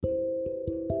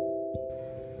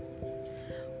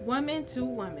Woman to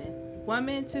woman,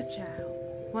 woman to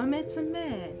child, woman to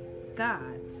man,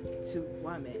 God to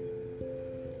woman.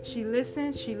 She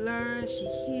listens, she learns, she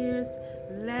hears.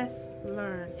 Let's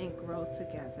learn and grow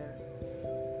together.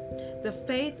 The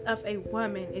faith of a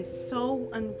woman is so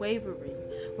unwavering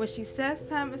when she sets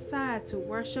time aside to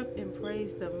worship and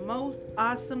praise the most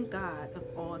awesome God of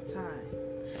all time.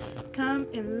 Come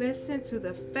and listen to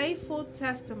the faithful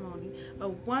testimony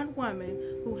of one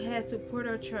woman who had to put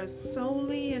her trust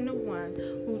solely in the one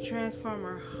who transformed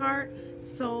her heart,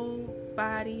 soul,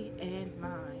 body, and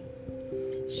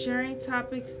mind. Sharing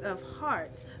topics of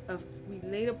heart, of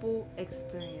relatable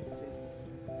experiences.